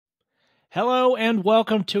Hello and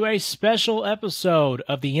welcome to a special episode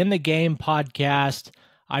of the In the Game podcast.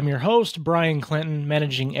 I'm your host, Brian Clinton,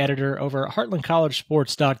 managing editor over at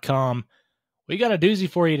heartlandcollegesports.com. We got a doozy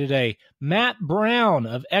for you today. Matt Brown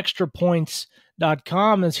of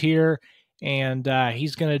extrapoints.com is here, and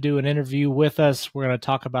he's going to do an interview with us. We're going to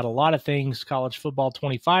talk about a lot of things college football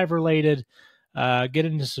 25 related, get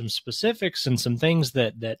into some specifics and some things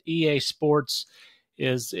that EA Sports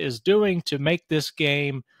is doing to make this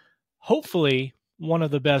game hopefully one of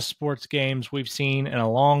the best sports games we've seen in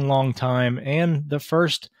a long, long time, and the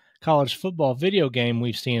first college football video game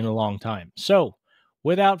we've seen in a long time. So,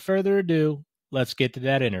 without further ado, let's get to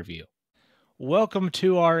that interview. Welcome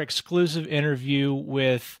to our exclusive interview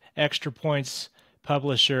with Extra Points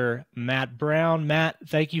publisher Matt Brown. Matt,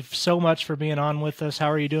 thank you so much for being on with us. How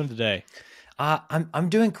are you doing today? I'm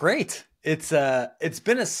doing great. It's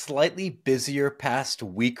been a slightly busier past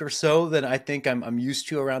week or so than I think I'm used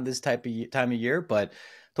to around this time of year, but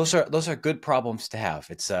those are good problems to have.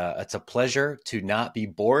 It's a pleasure to not be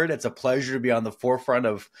bored. It's a pleasure to be on the forefront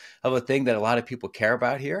of a thing that a lot of people care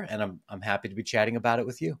about here, and I'm happy to be chatting about it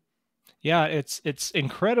with you. Yeah, it's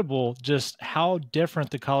incredible just how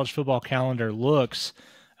different the college football calendar looks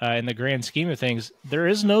in the grand scheme of things. There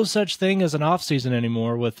is no such thing as an offseason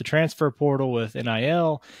anymore with the transfer portal, with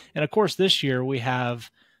NIL. And of course, this year we have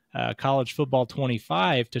college football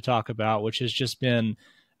 25 to talk about, which has just been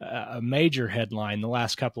a major headline the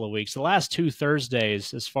last couple of weeks. The last two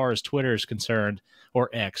Thursdays, as far as Twitter is concerned, or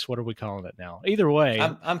X, what are we calling it now? Either way.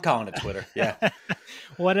 I'm calling it Twitter, yeah.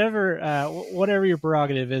 Whatever your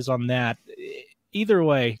prerogative is on that. Either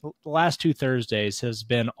way, the last two Thursdays has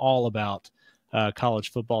been all about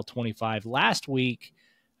college football 25. Last week,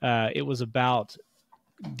 it was about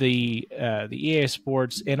the EA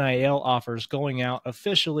Sports NIL offers going out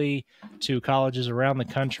officially to colleges around the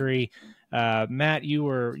country. Matt, you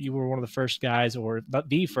were one of the first guys, or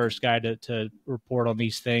the first guy to report on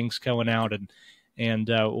these things going out. And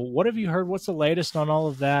what have you heard? What's the latest on all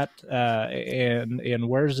of that? And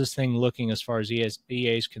where's this thing looking as far as EA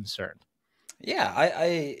is concerned? Yeah,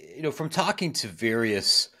 I from talking to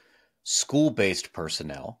various school-based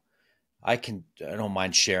personnel, I don't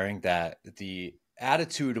mind sharing that the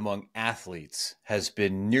attitude among athletes has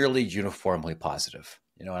been nearly uniformly positive.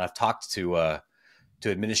 And I've talked to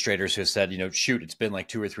administrators who have said, shoot, it's been like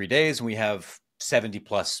 2 or 3 days and we have 70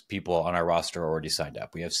 plus people on our roster already signed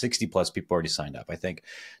up. We have 60 plus people already signed up. I think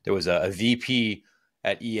there was a VP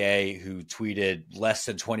at EA who tweeted less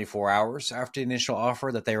than 24 hours after the initial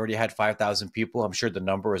offer that they already had 5,000 people. I'm sure the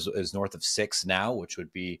number is north of 6 now, which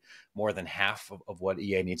would be more than half of what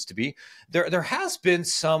EA needs to be. There has been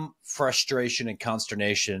some frustration and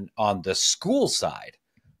consternation on the school side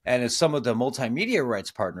and as some of the multimedia rights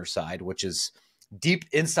partner side, which is deep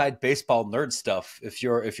inside baseball nerd stuff. If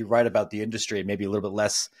you write about the industry, maybe a little bit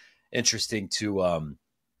less interesting to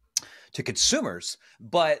consumers,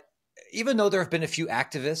 but even though there have been a few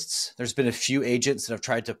activists, there's been a few agents that have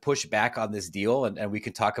tried to push back on this deal, and we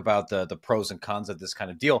can talk about the pros and cons of this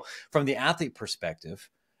kind of deal. From the athlete perspective,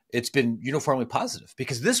 it's been uniformly positive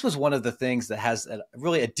because this was one of the things that has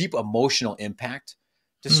really a deep emotional impact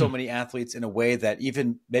to so many athletes in a way that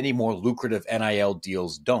even many more lucrative NIL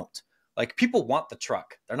deals don't. Like, people want the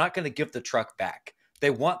truck. They're not going to give the truck back. They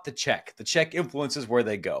want the check. The check influences where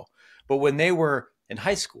they go. But when they were in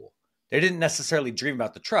high school, they didn't necessarily dream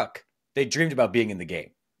about the truck. They dreamed about being in the game,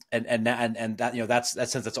 and that that's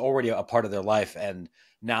since that's already a part of their life. And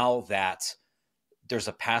now that there's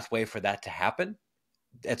a pathway for that to happen,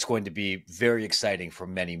 it's going to be very exciting for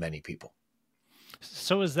many, many people.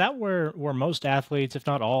 So is that where most athletes, if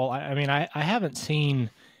not all, I haven't seen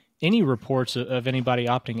any reports of anybody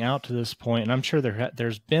opting out to this point, and I'm sure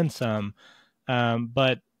there's been some,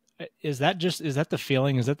 but is that the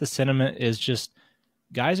feeling? Is that the sentiment? Is just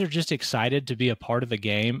guys are just excited to be a part of the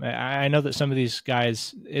game? I know that some of these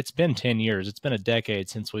guys, it's been 10 years. It's been a decade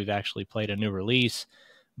since we've actually played a new release.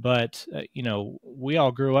 But, we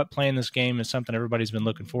all grew up playing this game as something everybody's been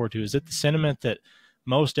looking forward to. Is it the sentiment that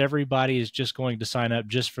most everybody is just going to sign up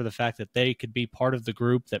just for the fact that they could be part of the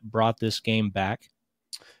group that brought this game back?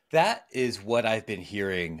 That is what I've been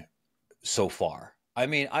hearing so far. I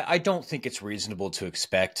mean, I don't think it's reasonable to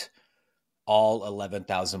expect all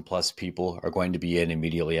 11,000 plus people are going to be in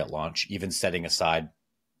immediately at launch, even setting aside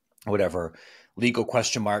whatever legal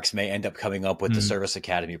question marks may end up coming up with the Service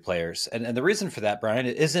Academy players. And the reason for that, Brian,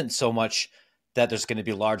 it isn't so much that there's going to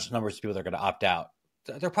be large numbers of people that are going to opt out.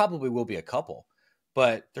 There probably will be a couple,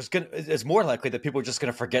 but it's more likely that people are just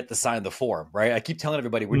going to forget to sign the form, right? I keep telling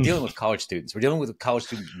everybody we're dealing with college students. We're dealing with college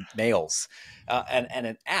student males and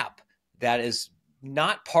an app that is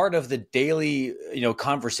not part of the daily,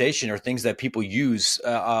 conversation or things that people use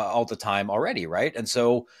all the time already, right? And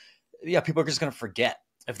so, yeah, people are just going to forget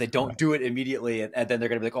if they don't do it immediately, and then they're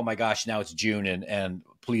going to be like, "Oh my gosh, now it's June, and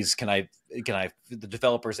please, can I, the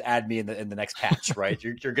developers add me in the next patch?" Right?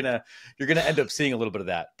 You're gonna end up seeing a little bit of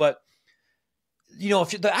that, but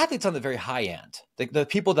if the athletes on the very high end, the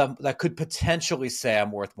people that could potentially say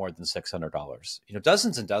I'm worth more than $600,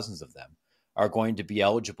 dozens and dozens of them are going to be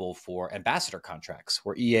eligible for ambassador contracts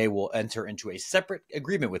where EA will enter into a separate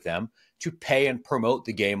agreement with them to pay and promote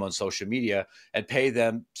the game on social media and pay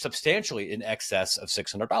them substantially in excess of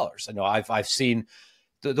 $600. I know I've seen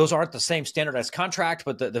those aren't the same standardized contract,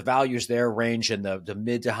 but the values there range in the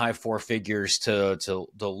mid to high four figures to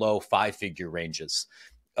the low five figure ranges,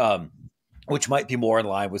 which might be more in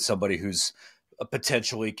line with somebody who's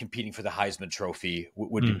potentially competing for the Heisman Trophy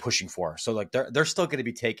would be pushing for. So like they're still going to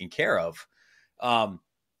be taken care of. I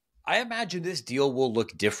imagine this deal will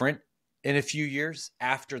look different in a few years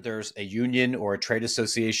after there's a union or a trade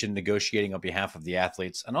association negotiating on behalf of the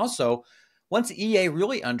athletes. And also, once EA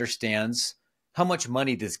really understands how much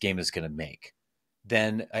money this game is going to make,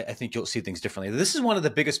 then I think you'll see things differently. This is one of the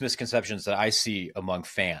biggest misconceptions that I see among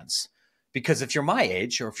fans. Because if you're my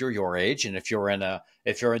age, or if you're your age, and if you're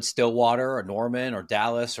in Stillwater or Norman or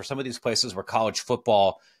Dallas or some of these places where college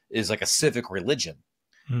football is like a civic religion,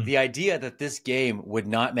 the idea that this game would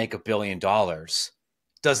not make $1 billion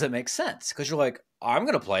doesn't make sense, because you're like, I'm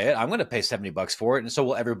going to play it. I'm going to pay $70 for it. And so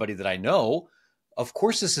will everybody that I know. Of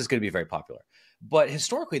course, this is going to be very popular. But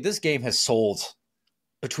historically, this game has sold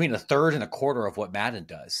between a third and a quarter of what Madden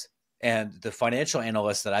does. And the financial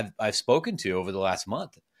analysts that I've spoken to over the last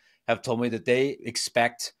month have told me that they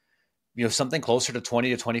expect, something closer to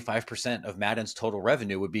 20 to 25% of Madden's total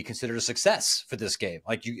revenue would be considered a success for this game.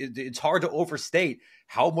 Like it's hard to overstate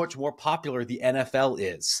how much more popular the NFL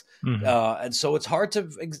is. And so it's hard to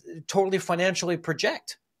totally financially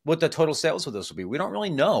project what the total sales of this will be. We don't really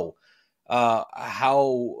know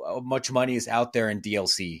how much money is out there in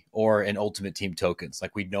DLC or in Ultimate Team tokens,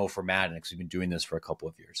 like we know for Madden, because we've been doing this for a couple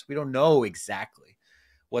of years. We don't know exactly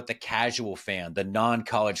what the casual fan, the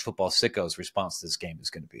non-college football sicko's response to this game is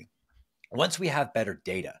going to be. Once we have better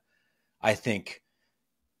data, I think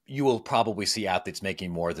you will probably see athletes making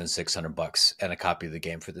more than $600 and a copy of the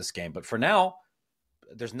game for this game. But for now,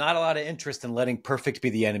 there's not a lot of interest in letting perfect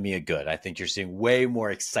be the enemy of good. I think you're seeing way more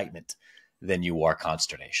excitement than you are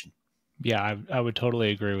consternation. Yeah, I would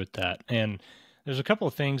totally agree with that. And there's a couple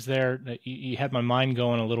of things there that you had my mind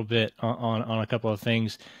going a little bit on a couple of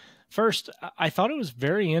things. First, I thought it was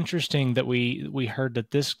very interesting that we heard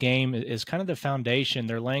that this game is kind of the foundation.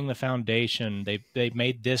 They're laying the foundation. They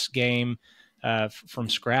made this game from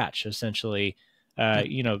scratch, essentially.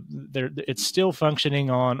 It's still functioning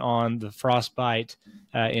on the Frostbite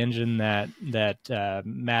engine that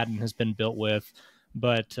Madden has been built with.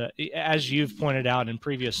 But as you've pointed out in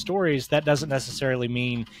previous stories, that doesn't necessarily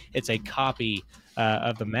mean it's a copy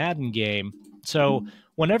of the Madden game. So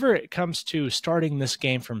whenever it comes to starting this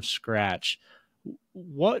game from scratch,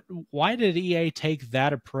 why did EA take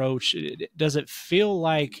that approach? Does it feel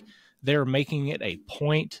like they're making it a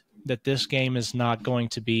point that this game is not going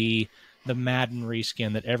to be the Madden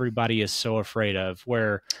reskin that everybody is so afraid of,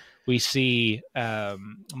 where we see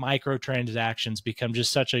microtransactions become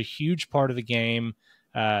just such a huge part of the game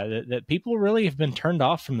that people really have been turned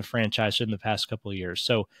off from the franchise in the past couple of years?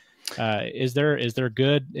 So is there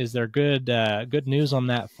good news on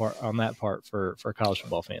that part for college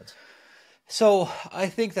football fans? So I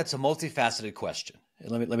think that's a multifaceted question.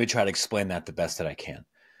 Let me try to explain that the best that I can.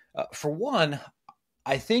 For one,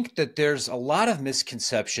 I think that there's a lot of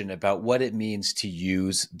misconception about what it means to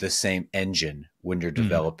use the same engine when you're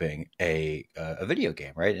developing a video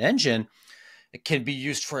game, right? An engine can be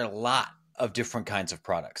used for a lot of different kinds of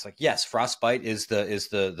products. Like, yes, Frostbite is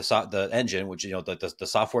the engine, which, the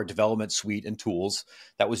software development suite and tools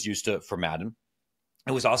that was used for Madden.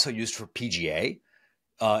 It was also used for PGA.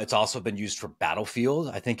 It's also been used for Battlefield.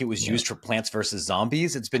 I think it was used for Plants vs.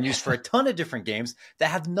 Zombies. It's been used for a ton of different games that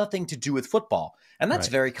have nothing to do with football. And that's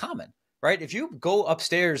very common, right? If you go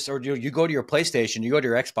upstairs or you go to your PlayStation, you go to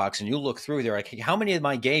your Xbox and you look through there, like, hey, how many of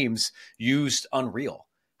my games used Unreal?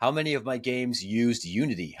 How many of my games used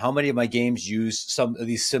Unity? How many of my games used some of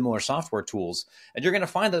these similar software tools? And you're going to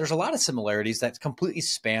find that there's a lot of similarities that completely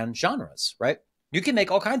span genres, right? You can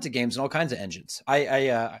make all kinds of games and all kinds of engines.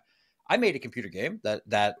 I made a computer game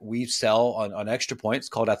that we sell on Extra Points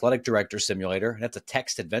called Athletic Director Simulator. And that's a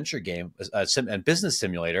text adventure game and business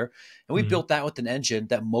simulator. And we built that with an engine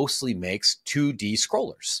that mostly makes 2D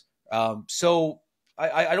scrollers. So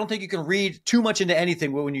I don't think you can read too much into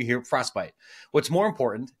anything when you hear Frostbite. What's more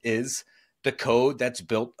important is the code that's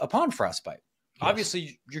built upon Frostbite. Yes.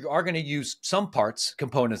 Obviously, you are going to use some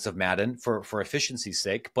components of Madden for efficiency's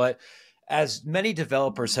sake, but as many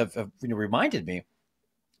developers have reminded me,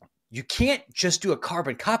 you can't just do a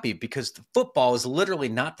carbon copy because the football is literally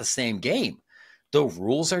not the same game. The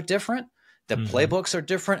rules are different, the playbooks are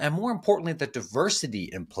different, and more importantly, the diversity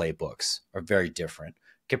in playbooks are very different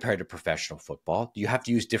compared to professional football. You have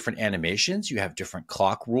to use different animations. You have different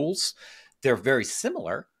clock rules. They're very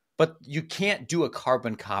similar, but you can't do a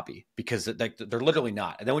carbon copy because they're literally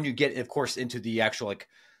not. And then when you get, of course, into the actual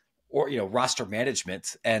roster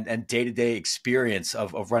management and day-to-day experience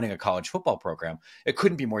of running a college football program, it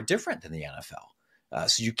couldn't be more different than the NFL.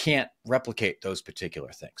 So you can't replicate those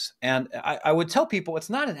particular things. And I would tell people it's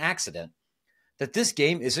not an accident that this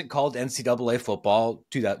game isn't called NCAA football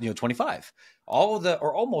 25.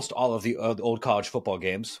 Almost all of the old college football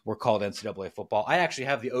games were called NCAA football. I actually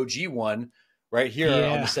have the OG one right here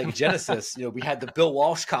on the Sega Genesis. We had the Bill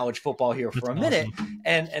Walsh college football here for a minute,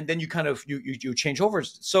 and then you kind of you change over.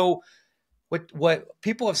 So what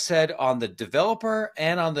people have said on the developer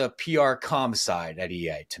and on the PR comm side at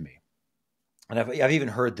EA to me, and I've even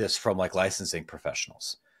heard this from like licensing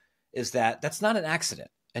professionals, is that that's not an accident.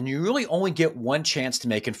 And you really only get one chance to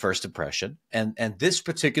make a first impression. And this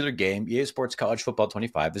particular game, EA Sports College Football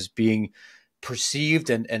 25, is being perceived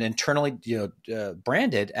and internally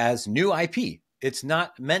branded as new IP. It's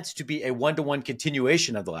not meant to be a one-to-one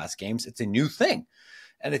continuation of the last games. It's a new thing.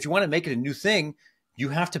 And if you want to make it a new thing, you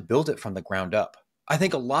have to build it from the ground up. I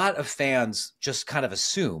think a lot of fans just kind of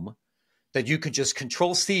assume that you could just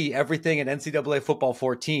Control-C everything in NCAA Football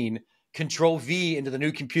 14, Control-V into the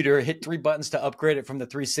new computer, hit 3 buttons to upgrade it from the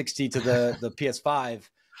 360 to the PS5,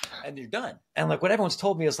 and you're done. And like what everyone's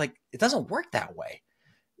told me is like, it doesn't work that way.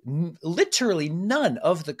 Literally none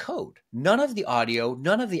of the code, none of the audio,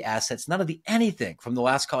 none of the assets, none of the anything from the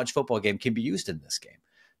last college football game can be used in this game.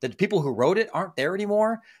 The people who wrote it aren't there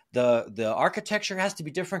anymore. The architecture has to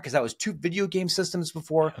be different because that was 2 video game systems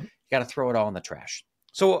before. You got to throw it all in the trash.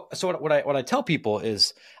 So what I tell people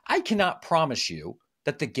is I cannot promise you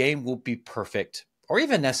that the game will be perfect or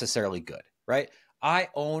even necessarily good, right? I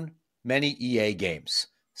own many EA games.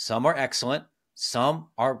 Some are excellent. Some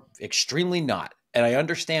are extremely not. And I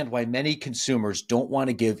understand why many consumers don't want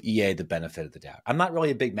to give EA the benefit of the doubt. I'm not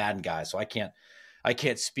really a big Madden guy, so I can't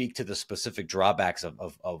speak to the specific drawbacks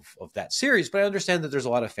of that series, but I understand that there's a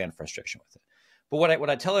lot of fan frustration with it. But what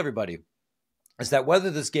I tell everybody is that whether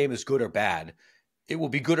this game is good or bad, it will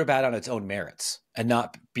be good or bad on its own merits and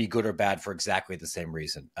not be good or bad for exactly the same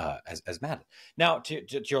reason as Madden. Now, to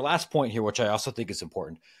your last point here, which I also think is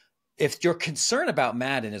important, if your concern about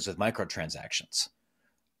Madden is with microtransactions,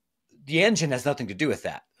 the engine has nothing to do with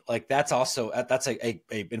that. Like that's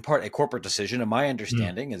in part a corporate decision. And my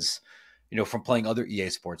understanding is, from playing other EA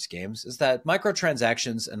Sports games, is that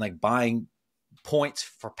microtransactions and like buying points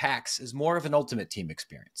for packs is more of an Ultimate Team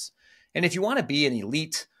experience. And if you want to be an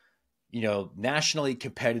elite, nationally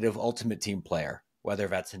competitive Ultimate Team player, whether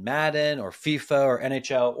that's in Madden or FIFA or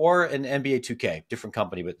NHL or an NBA 2K, different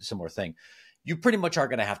company, but similar thing, you pretty much are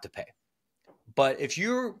going to have to pay. But if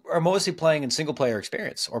you are mostly playing in single player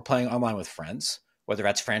experience or playing online with friends, whether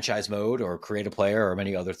that's franchise mode or create a player or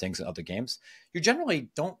many other things in other games, you generally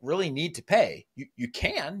don't really need to pay. You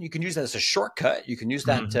can use that as a shortcut. You can use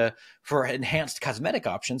that for enhanced cosmetic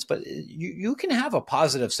options, but you can have a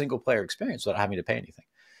positive single player experience without having to pay anything.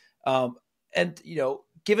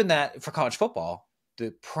 Given that for college football,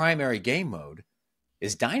 the primary game mode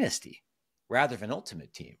is Dynasty rather than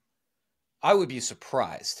Ultimate Team, I would be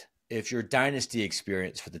surprised if your Dynasty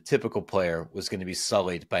experience for the typical player was going to be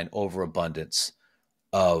sullied by an overabundance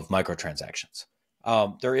of microtransactions.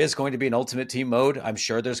 There is going to be an Ultimate Team mode. I'm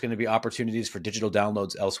sure there's going to be opportunities for digital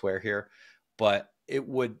downloads elsewhere here, but it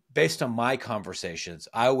would, based on my conversations,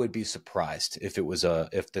 I would be surprised if it was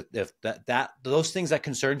if those things that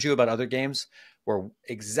concerned you about other games were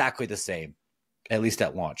exactly the same, at least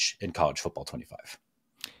at launch in College Football 25.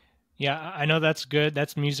 Yeah, I know that's good.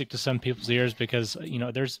 That's music to some people's ears because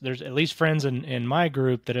there's at least friends in my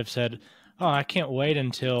group that have said, "Oh, I can't wait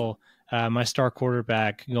until my star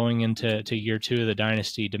quarterback going into year 2 of the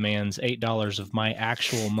dynasty demands $8 of my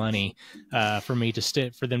actual money for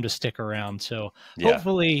them to stick around." So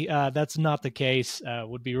hopefully that's not the case.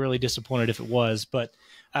 Would be really disappointed if it was. But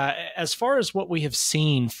as far as what we have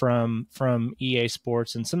seen from EA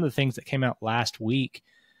Sports and some of the things that came out last week,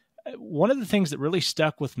 one of the things that really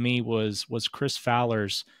stuck with me was Chris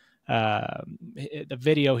Fowler's the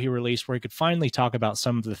video he released where he could finally talk about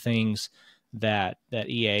some of the things that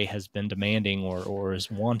EA has been demanding or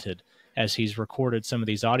is wanted as he's recorded some of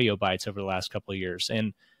these audio bites over the last couple of years.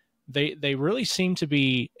 And they really seem to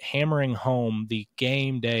be hammering home the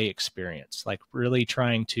game day experience, like really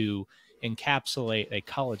trying to encapsulate a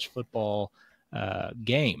college football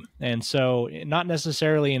game. And so, not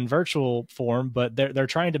necessarily in virtual form, but they're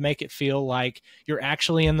trying to make it feel like you're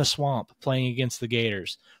actually in the swamp playing against the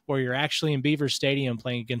Gators, or you're actually in Beaver Stadium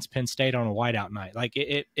playing against Penn State on a whiteout night. Like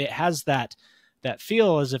it has that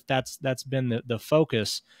feel as if that's been the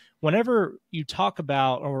focus. Whenever you talk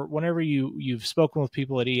about, or whenever you've spoken with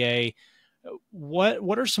people at EA,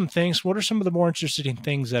 what are some things? What are some of the more interesting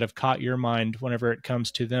things that have caught your mind whenever it comes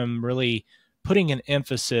to them really putting an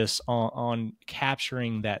emphasis on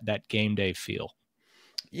capturing that game day feel?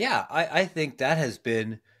 Yeah, I think that has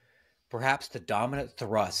been perhaps the dominant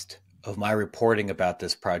thrust of my reporting about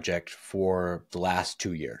this project for the last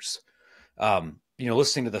 2 years.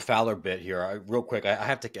 Listening to the Fowler bit here, real quick, I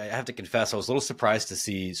have to confess, I was a little surprised to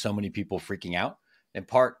see so many people freaking out. In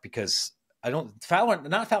part because not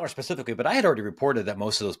Fowler specifically, but I had already reported that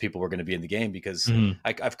most of those people were going to be in the game because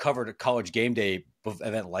I've covered a college game day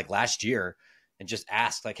event like last year and just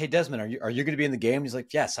asked like, "Hey Desmond, are you going to be in the game?" And he's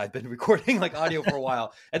like, "Yes, I've been recording like audio for a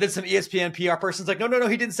while." And then some ESPN PR person's like, "No,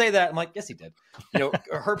 he didn't say that." I'm like, "Yes, he did."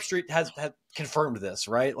 Herb Street had confirmed this,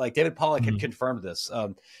 right? Like David Pollack had confirmed this.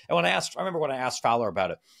 And I remember when I asked Fowler about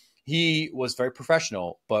it, he was very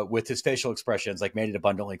professional, but with his facial expressions, like made it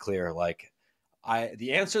abundantly clear, like,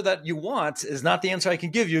 the answer that you want is not the answer I can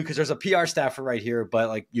give you because there's a PR staffer right here, but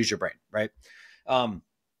like use your brain, right?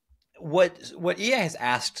 What EA has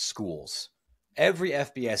asked schools, every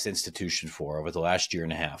FBS institution for over the last year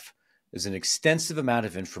and a half, is an extensive amount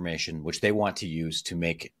of information which they want to use to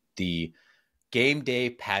make the game day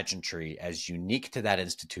pageantry as unique to that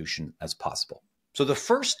institution as possible. So the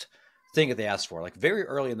first thing that they asked for, like very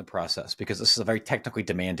early in the process, because this is a very technically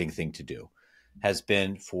demanding thing to do, has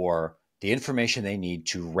been for the information they need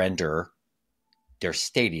to render their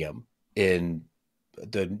stadium in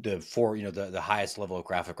the highest level of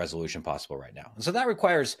graphic resolution possible right now. And so that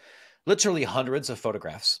requires literally hundreds of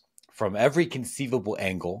photographs from every conceivable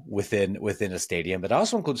angle within a stadium. It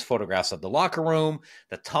also includes photographs of the locker room,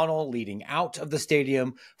 the tunnel leading out of the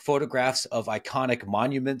stadium, photographs of iconic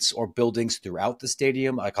monuments or buildings throughout the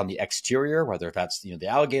stadium, like on the exterior, whether that's the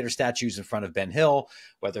alligator statues in front of Ben Hill,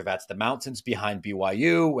 whether that's the mountains behind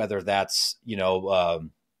BYU, whether that's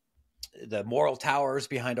the Morrill Towers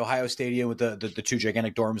behind Ohio Stadium with the two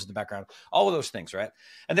gigantic dorms in the background, all of those things, right?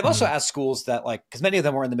 And they've also asked schools that, like, because many of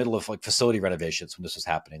them were in the middle of like facility renovations when this was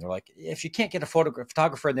happening. They're like, if you can't get a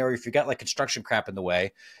photographer in there, or if you got like construction crap in the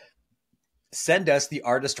way, send us the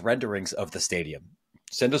artist renderings of the stadium.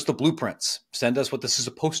 Send us the blueprints. Send us what this is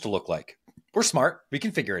supposed to look like. We're smart. We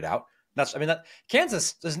can figure it out.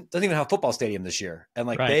 Kansas doesn't even have a football stadium this year, and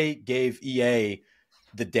like they gave EA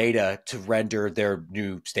the data to render their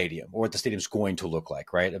new stadium, or what the stadium's going to look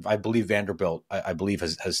like, right? I believe Vanderbilt, I believe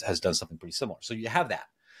has done something pretty similar. So you have that.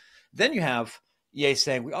 Then you have EA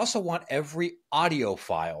saying, we also want every audio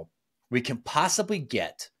file we can possibly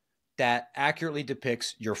get that accurately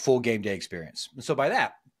depicts your full game day experience. And so by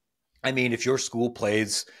that, I mean, if your school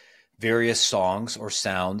plays various songs or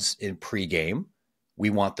sounds in pregame,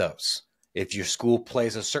 we want those. If your school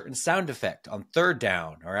plays a certain sound effect on third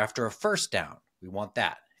down or after a first down, we want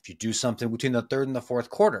that. If you do something between the third and the fourth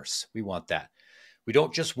quarters, we want that. We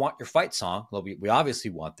don't just want your fight song. Well, we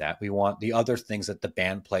obviously want that. We want the other things that the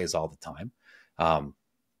band plays all the time.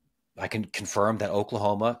 I can confirm that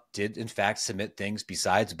Oklahoma did, in fact, submit things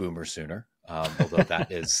besides Boomer Sooner, although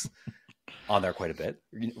that is on there quite a bit,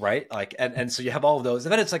 right? Like, and so you have all of those.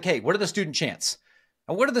 And then it's like, hey, what are the student chants?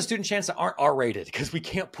 And what are the student chants that aren't R-rated? Because we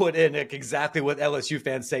can't put in exactly what LSU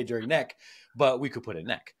fans say during neck, but we could put in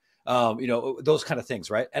neck. Those kind of things,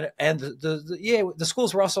 right? And the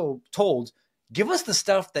schools were also told, give us the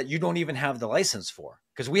stuff that you don't even have the license for,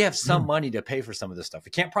 because we have some money to pay for some of this stuff.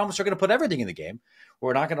 We can't promise we're going to put everything in the game.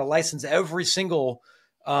 We're not going to license every single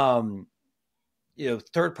third-party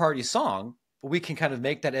song, but we can kind of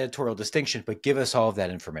make that editorial distinction, but give us all of that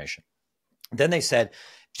information. Then they said,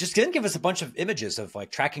 just didn't give us a bunch of images of like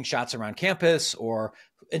tracking shots around campus or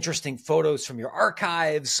interesting photos from your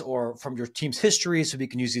archives or from your team's history, so we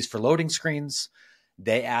can use these for loading screens.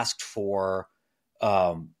 They asked for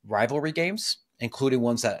rivalry games, including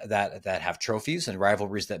ones that have trophies, and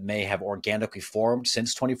rivalries that may have organically formed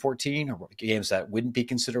since 2014, or games that wouldn't be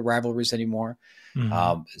considered rivalries anymore.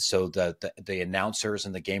 So the announcers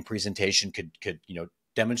and the game presentation could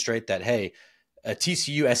demonstrate that, hey, a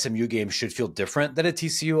TCU SMU game should feel different than a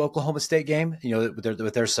TCU Oklahoma State game.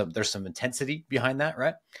 There's some intensity behind that,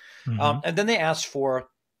 right? And then they asked for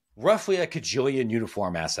roughly a cajillion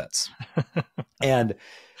uniform assets, and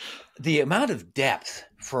the amount of depth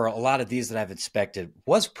for a lot of these that I've inspected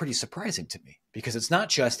was pretty surprising to me, because it's not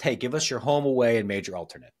just, hey, give us your home, away, and major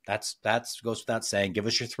alternate. That's goes without saying. Give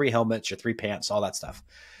us your 3 helmets, your 3 pants, all that stuff.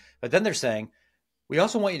 But then they're saying, we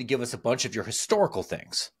also want you to give us a bunch of your historical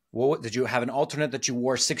things. Well, did you have an alternate that you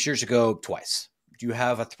wore 6 years ago twice? Do you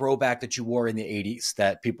have a throwback that you wore in the 80s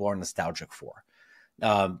that people are nostalgic for?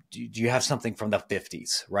 Do you have something from the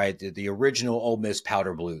 50s, right? The original Ole Miss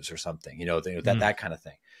powder blues or something, that kind of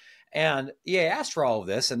thing. And EA asked for all of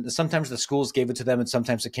this, and sometimes the schools gave it to them, and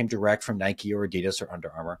sometimes it came direct from Nike or Adidas or Under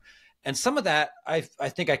Armour. And some of that, I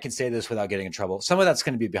think I can say this without getting in trouble, some of that's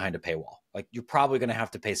going to be behind a paywall. Like, you're probably going to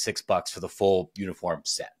have to pay $6 for the full uniform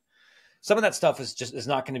set. Some of that stuff is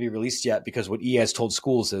not going to be released yet, because what EA has told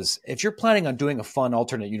schools is, if you're planning on doing a fun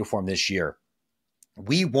alternate uniform this year,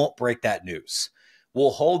 we won't break that news.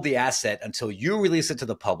 We'll hold the asset until you release it to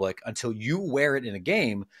the public, until you wear it in a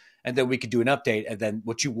game, and then we could do an update. And then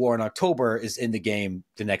what you wore in October is in the game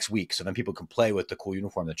the next week, so then people can play with the cool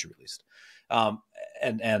uniform that you released.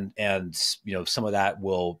 And some of that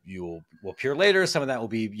will appear later. Some of that will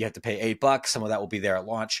be, you have to pay $8. Some of that will be there at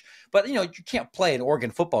launch. But you can't play an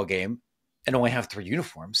Oregon football game and only have 3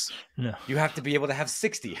 uniforms. No. You have to be able to have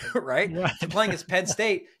 60, right? If you're playing as Penn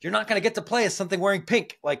State, you're not going to get to play as something wearing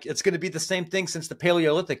pink. Like, it's going to be the same thing since the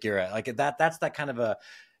Paleolithic era. Like, that's that kind of a,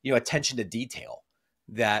 attention to detail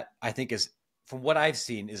that I think is, from what I've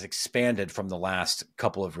seen, is expanded from the last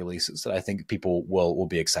couple of releases that I think people will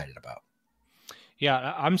be excited about.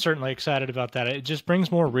 Yeah, I'm certainly excited about that. It just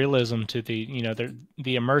brings more realism to the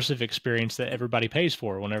immersive experience that everybody pays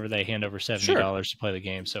for whenever they hand over $70 to play the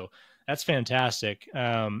game. So that's fantastic.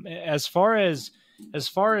 As far as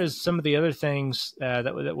some of the other things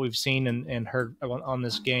that we've seen and heard on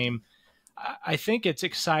this game, I think it's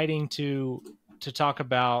exciting to talk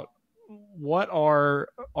about what are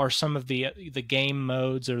some of the game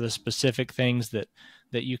modes or the specific things that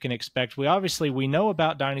you can expect. We know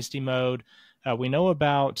about Dynasty mode. We know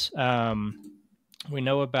about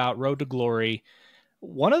Road to Glory.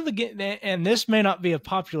 One of the, and this may not be a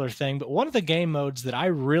popular thing, but one of the game modes that I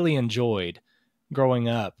really enjoyed growing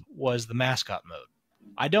up was the mascot mode.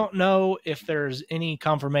 I don't know if there's any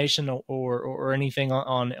confirmation or anything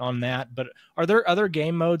on that, but are there other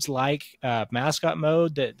game modes like mascot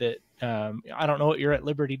mode that I don't know what you're at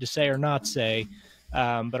liberty to say or not say,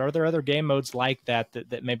 but are there other game modes like that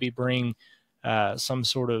maybe bring some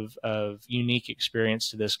sort of unique experience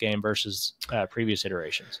to this game versus previous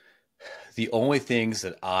iterations? The only things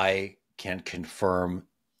that I can confirm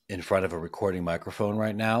in front of a recording microphone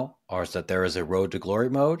right now are that there is a Road to Glory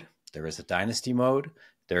mode, there is a Dynasty mode,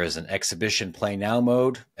 there is an Exhibition Play Now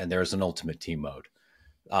mode, and there is an Ultimate Team mode.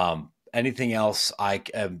 Anything else I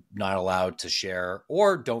am not allowed to share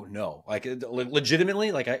or don't know. Like,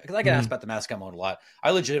 legitimately, like I get asked about the mascot mode a lot. I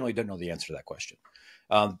legitimately don't know the answer to that question.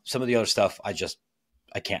 Some of the other stuff, I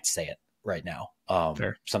can't say it right now.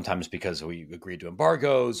 Sometimes because we agreed to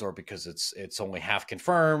embargoes, or because it's only half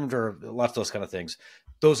confirmed, or lots of those kind of things.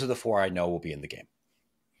 Those are the 4 I know will be in the game.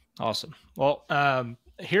 Awesome. Well,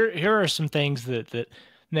 here are some things that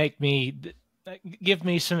give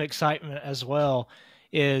me some excitement as well.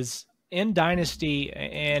 Is in Dynasty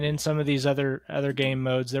and in some of these other game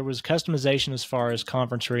modes, there was customization as far as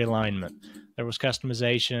conference realignment. There was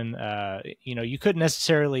customization. You couldn't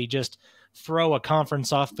necessarily just throw a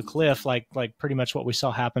conference off the cliff like pretty much what we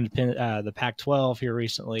saw happen to the Pac-12 here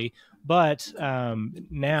recently. But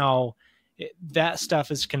now that stuff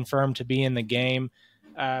is confirmed to be in the game.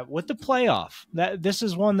 With the playoff, this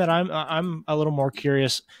is one that I'm a little more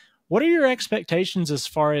curious. What are your expectations as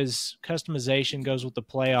far as customization goes with the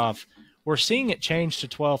playoff? We're seeing it change to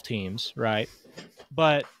 12 teams, right?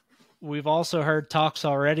 But we've also heard talks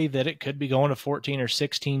already that it could be going to 14 or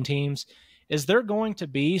 16 teams. Is there going to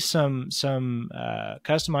be some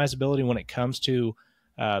customizability when it comes to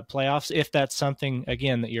playoffs, if that's something,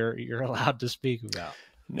 again, that you're allowed to speak about?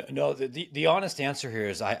 No, the honest answer here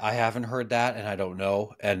is I haven't heard that, and I don't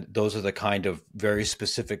know. And those are the kind of very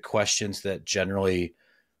specific questions that generally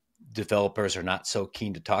developers are not so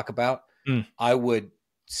keen to talk about. I would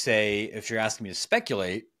say, if you're asking me to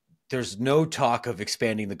speculate, there's no talk of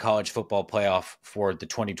expanding the college football playoff for the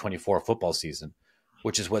 2024 football season,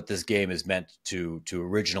 which is what this game is meant to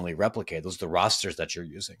originally replicate. Those are the rosters that you're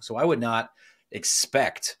using. So I would not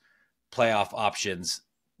expect playoff options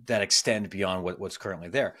that extend beyond what's currently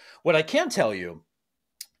there. What I can tell you,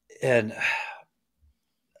 and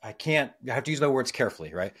I have to use my words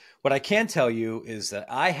carefully, right? What I can tell you is that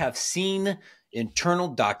I have seen internal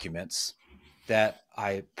documents that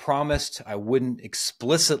I promised I wouldn't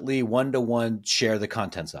explicitly one-to-one share the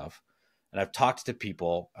contents of. And I've talked to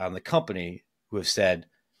people on the company who have said,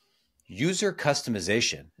 user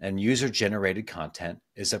customization and user generated content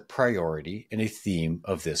is a priority and a theme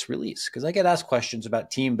of this release. Because I get asked questions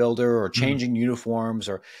about team builder or changing uniforms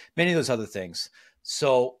or many of those other things.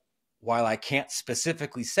 So while I can't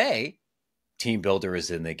specifically say team builder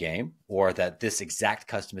is in the game or that this exact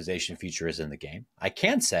customization feature is in the game, I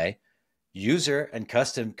can say user and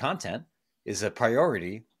custom content is a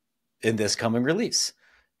priority in this coming release.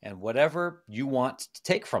 And whatever you want to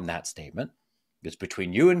take from that statement is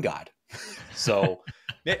between you and God. So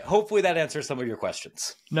hopefully that answers some of your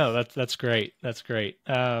questions. No, that's great. That's great.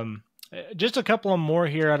 Just a couple of more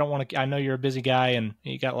here. I know you're a busy guy and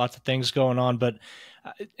you got lots of things going on, but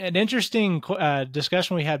an interesting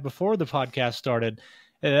discussion we had before the podcast started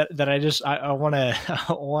that I want to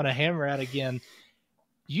I want to hammer out again.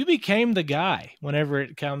 You became the guy whenever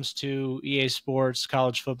it comes to EA Sports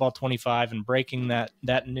College Football 25 and breaking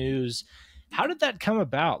that news. How did that come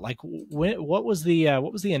about? Like, what was the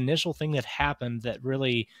initial thing that happened that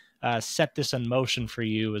really set this in motion for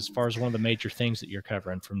you as far as one of the major things that you're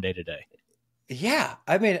covering from day to day? Yeah,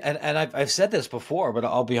 I mean, and I've said this before, but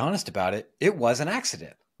I'll be honest about it. It was an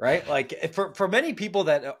accident, right? Like for many people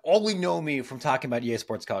that only know me from talking about EA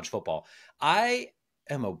Sports College Football, I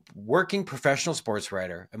am a working professional sports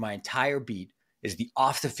writer, and my entire beat is the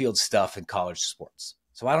off the field stuff in college sports.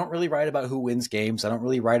 So I don't really write about who wins games. I don't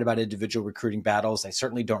really write about individual recruiting battles. I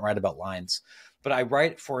certainly don't write about lines, but I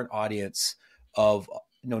write for an audience of,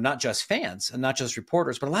 not just fans and not just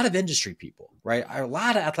reporters, but a lot of industry people, right? A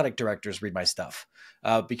lot of athletic directors read my stuff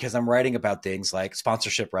because I'm writing about things like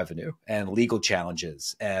sponsorship revenue and legal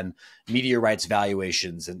challenges and media rights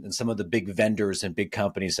valuations and some of the big vendors and big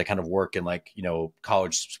companies that kind of work in like,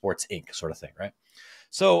 college sports Inc. sort of thing, right?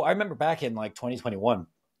 So I remember back in like 2021,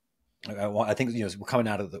 I think, we're coming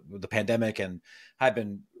out of the pandemic, and I've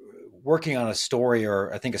been working on a story,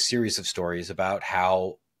 or I think a series of stories about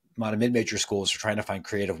how a lot of mid-major schools are trying to find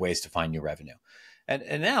creative ways to find new revenue.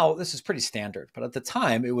 And now this is pretty standard, but at the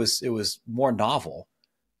time it was more novel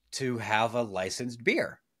to have a licensed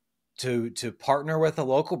beer, to partner with a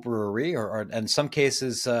local brewery or in some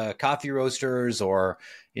cases coffee roasters, or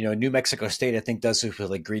New Mexico State I think does it with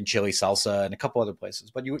like green chili salsa and a couple other places.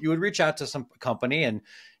 But you would reach out to some company and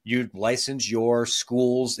you'd license your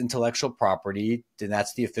school's intellectual property, and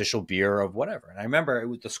that's the official beer of whatever. And I remember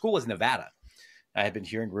the school was Nevada. I had been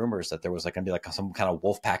hearing rumors that there was like going to be like some kind of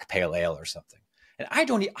Wolfpack Pale Ale or something. And I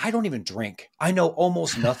don't even drink. I know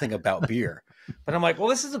almost nothing about beer. But I'm like, well,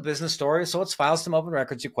 this is a business story, so let's file some open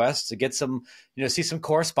records requests to get some, see some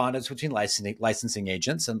correspondence between licensing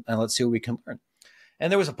agents, and let's see what we can learn.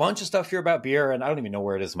 And there was a bunch of stuff here about beer, and I don't even know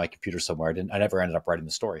where it is in my computer somewhere. I never ended up writing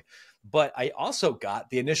the story. But I also got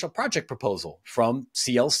the initial project proposal from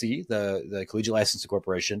CLC, the Collegiate Licensing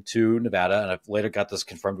Corporation, to Nevada, and I've later got this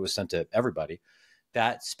confirmed. It was sent to everybody,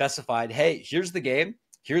 that specified, hey, here's the game.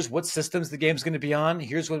 Here's what systems the game's going to be on.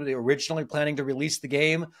 Here's what they're originally planning to release the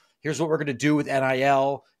game. Here's what we're going to do with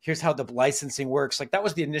NIL. Here's how the licensing works. Like, that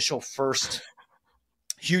was the initial first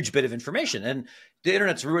huge bit of information. And the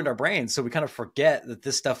internet's ruined our brains, so we kind of forget that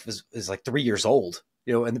this stuff is like 3 years old,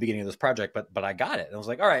 in the beginning of this project. But I got it. And I was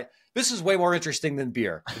like, all right, this is way more interesting than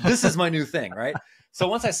beer. This is my new thing, right? So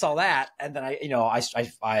once I saw that, and then I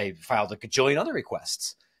filed a gajillion other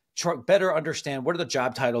requests. Better understand what are the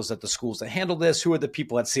job titles at the schools that handle this, who are the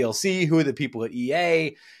people at CLC, who are the people at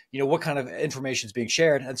EA, what kind of information is being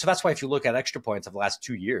shared. And so that's why if you look at Extra Points of the last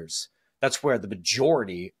 2 years, that's where the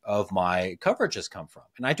majority of my coverage has come from.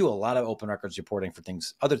 And I do a lot of open records reporting for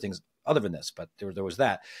other things other than this, but there was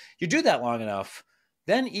that. You do that long enough,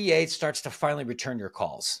 then EA starts to finally return your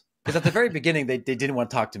calls. Because at the very beginning, they didn't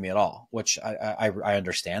want to talk to me at all, which I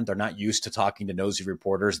understand. They're not used to talking to nosy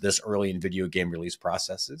reporters this early in video game release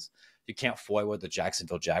processes. You can't foy with the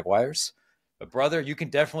Jacksonville Jaguars. But brother, you can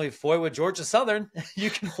definitely foy with Georgia Southern.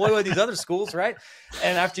 You can foy with these other schools, right?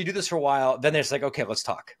 And after you do this for a while, then it's like, okay, let's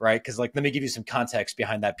talk, right? Because like, let me give you some context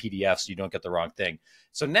behind that PDF so you don't get the wrong thing.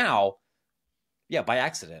 So now, yeah, by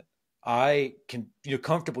accident, I can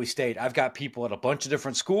comfortably state I've got people at a bunch of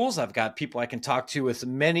different schools. I've got people I can talk to with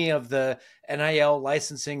many of the NIL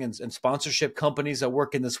licensing and sponsorship companies that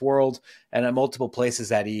work in this world, and at multiple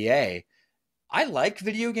places at EA. I like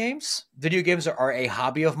video games. Video games are a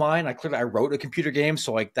hobby of mine. I wrote a computer game,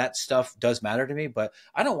 so like that stuff does matter to me, but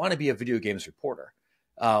I don't want to be a video games reporter.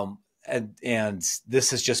 And this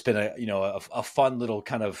has just been a fun little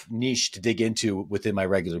kind of niche to dig into within my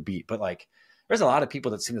regular beat. But like, there's a lot of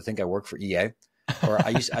people that seem to think I work for EA, or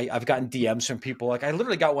I've gotten DMs from people. Like, I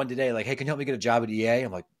literally got one today. Like, hey, can you help me get a job at EA?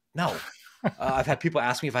 I'm like, no. I've had people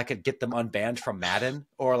ask me if I could get them unbanned from Madden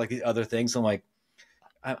or like the other things. I'm like,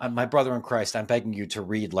 my brother in Christ, I'm begging you to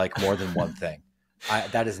read like more than one thing.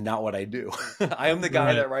 That is not what I do. I am the guy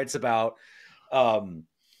Right. that writes about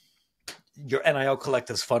your NIL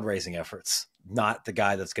collective's fundraising efforts, not the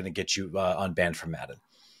guy that's going to get you unbanned from Madden.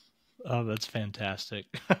 Oh, that's fantastic.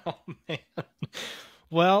 Oh, man.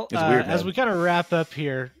 Well, It's weird, as man. we kind of wrap up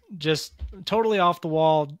here, just totally off the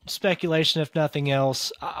wall speculation, if nothing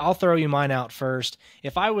else, I'll throw you mine out first.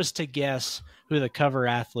 If I was to guess who the cover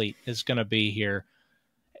athlete is going to be here,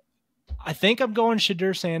 I think I'm going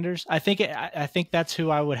Shadur Sanders. I think that's who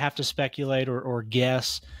I would have to speculate or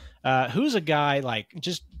guess. Who's a guy like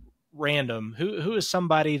just random? Who is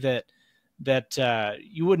somebody that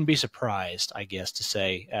you wouldn't be surprised, I guess, to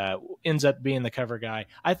say ends up being the cover guy.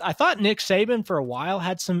 I thought Nick Saban for a while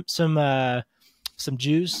had some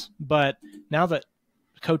juice, but now that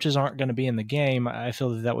coaches aren't going to be in the game, I feel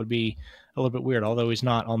that would be a little bit weird. Although he's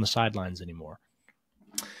not on the sidelines anymore.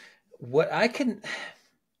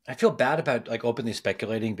 I feel bad about like openly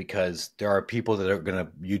speculating because there are people that are going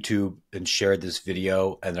to YouTube and share this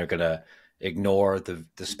video and they're going to ignore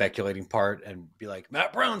the speculating part and be like,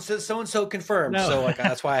 Matt Brown says so-and-so confirmed. No. So like,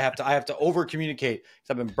 that's why I have to over communicate because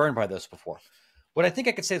I've been burned by this before. What I think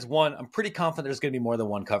I could say is one, I'm pretty confident there's going to be more than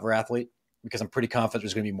one cover athlete because I'm pretty confident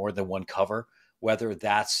there's going to be more than one cover, whether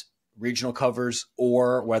that's regional covers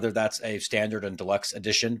or whether that's a standard and deluxe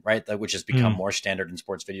edition, right? Which has become more standard in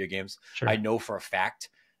sports video games. Sure. I know for a fact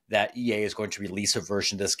that EA is going to release a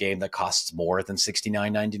version of this game that costs more than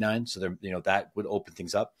 $69.99. So that would open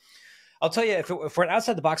things up. I'll tell you, for an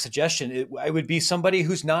outside the box suggestion, it would be somebody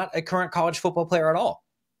who's not a current college football player at all.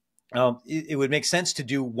 It would make sense to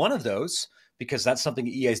do one of those because that's something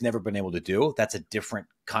EA has never been able to do. That's a different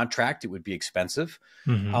contract. It would be expensive.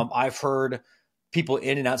 Mm-hmm. I've heard people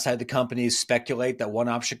in and outside the companies speculate that one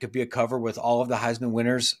option could be a cover with all of the Heisman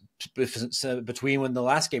winners between when the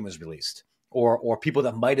last game was released. Or people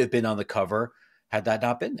that might have been on the cover had that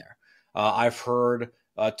not been there. I've heard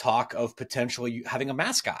talk of potentially having a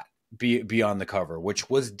mascot be on the cover, which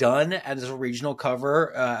was done as a regional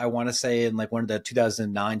cover. I want to say in like one of the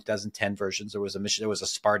 2009, 2010 versions, there was a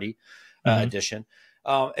Sparty edition.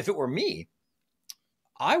 If it were me,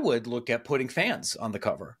 I would look at putting fans on the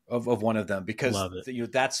cover of one of them because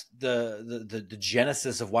that's the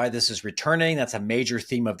genesis of why this is returning. That's a major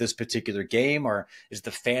theme of this particular game, or is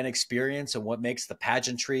the fan experience and what makes the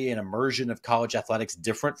pageantry and immersion of college athletics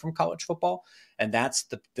different from college football. And that's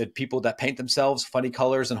the people that paint themselves funny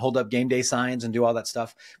colors and hold up game day signs and do all that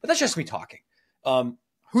stuff. But that's just me talking.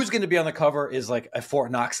 Who's going to be on the cover is like a Fort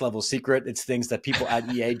Knox level secret. It's things that people at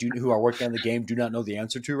EA who are working on the game do not know the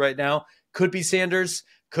answer to right now. Could be Sanders,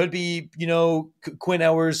 could be, Quinn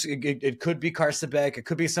Ewers. It could be Carson Beck. It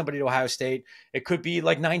could be somebody at Ohio State. It could be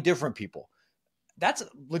like 9 different people. That's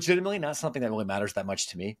legitimately not something that really matters that much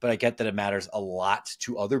to me, but I get that it matters a lot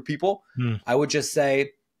to other people. I would just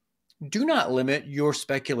say, do not limit your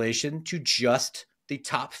speculation to just the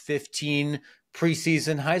top 15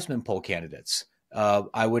 preseason Heisman poll candidates.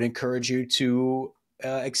 I would encourage you to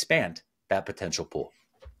expand that potential pool.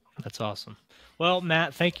 That's awesome. Well,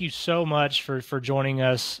 Matt, thank you so much for joining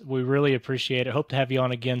us. We really appreciate it. Hope to have you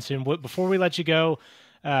on again soon. Before we let you go,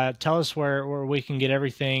 tell us where we can get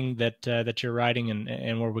everything that you're writing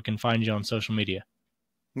and where we can find you on social media.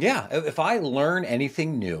 Yeah, if I learn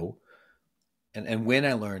anything new, and when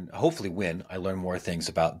I learn more things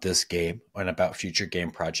about this game and about future game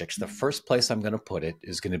projects, the first place I'm going to put it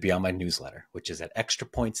is going to be on my newsletter, which is at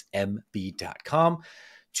extrapointsmb.com.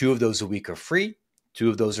 2 of those a week are free. 2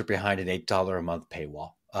 of those are behind an $8 a month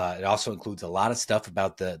paywall. It also includes a lot of stuff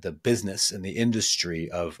about the business and the industry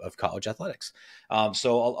of college athletics.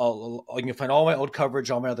 So you can find all my old coverage,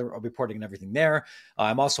 all my other reporting and everything there.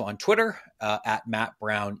 I'm also on Twitter at Matt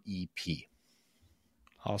Brown EP.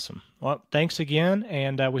 Awesome. Well, thanks again,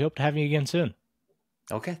 and we hope to have you again soon.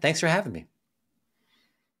 Okay, thanks for having me.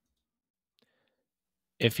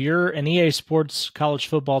 If you're an EA Sports College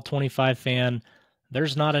Football 25 fan,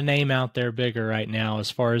 there's not a name out there bigger right now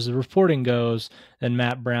as far as the reporting goes than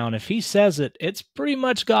Matt Brown. If he says it, it's pretty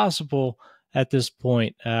much gospel at this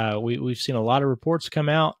point. We've seen a lot of reports come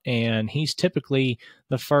out, and he's typically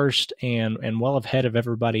the first and well ahead of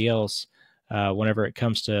everybody else whenever it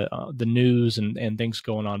comes to the news and things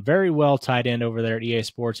going on. Very well tied in over there at EA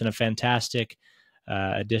Sports, and a fantastic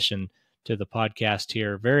addition to the podcast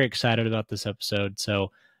here. Very excited about this episode.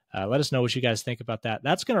 So let us know what you guys think about that.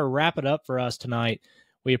 That's going to wrap it up for us tonight.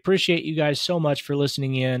 We appreciate you guys so much for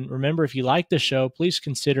listening in. Remember, if you like the show, please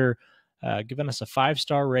consider giving us a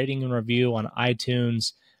 5-star rating and review on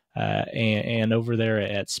iTunes and over there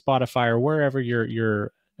at Spotify or wherever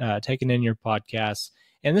you're taking in your podcasts.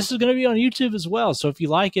 And this is going to be on YouTube as well. So if you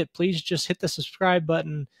like it, please just hit the subscribe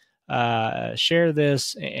button share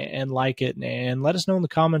this and like it, and let us know in the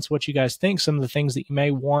comments what you guys think. Some of the things that you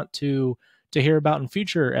may want to hear about in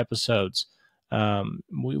future episodes.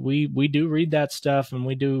 We do read that stuff, and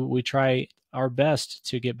we try our best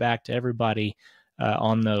to get back to everybody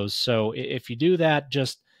on those. So if you do that,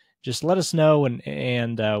 just let us know,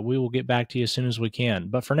 and we will get back to you as soon as we can.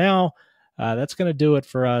 But for now, that's going to do it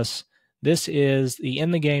for us. This is the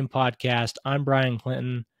In the Game podcast. I'm Brian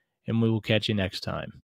Clinton, and we will catch you next time.